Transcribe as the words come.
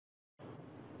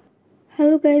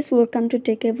Hello guys, welcome to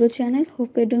Techavro channel.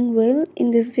 Hope you're doing well.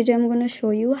 In this video, I'm gonna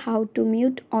show you how to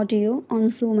mute audio on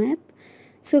Zoom app.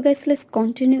 So guys, let's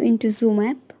continue into Zoom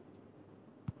app.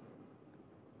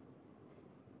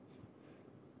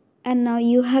 And now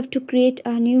you have to create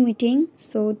a new meeting.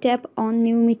 So tap on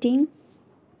new meeting.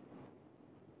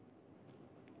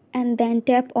 And then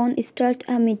tap on start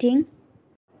a meeting.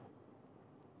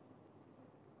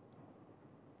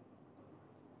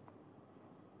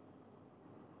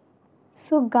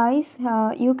 So guys,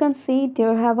 you can see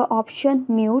there have an option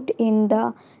mute in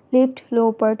the left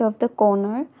lower part of the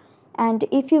corner, and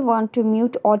if you want to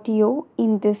mute audio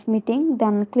in this meeting,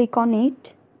 then click on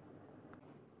it.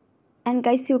 And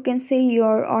guys, you can say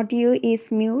your audio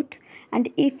is mute, and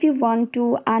if you want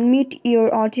to unmute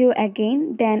your audio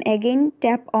again, then again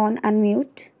tap on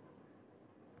unmute.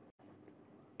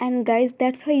 And guys,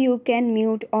 that's how you can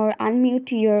mute or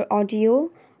unmute your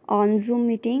audio on Zoom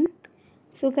meeting.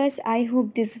 So guys, I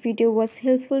hope this video was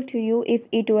helpful to you. If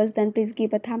it was, then please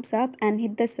give a thumbs up and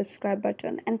hit the subscribe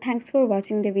button. And thanks for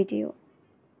watching the video.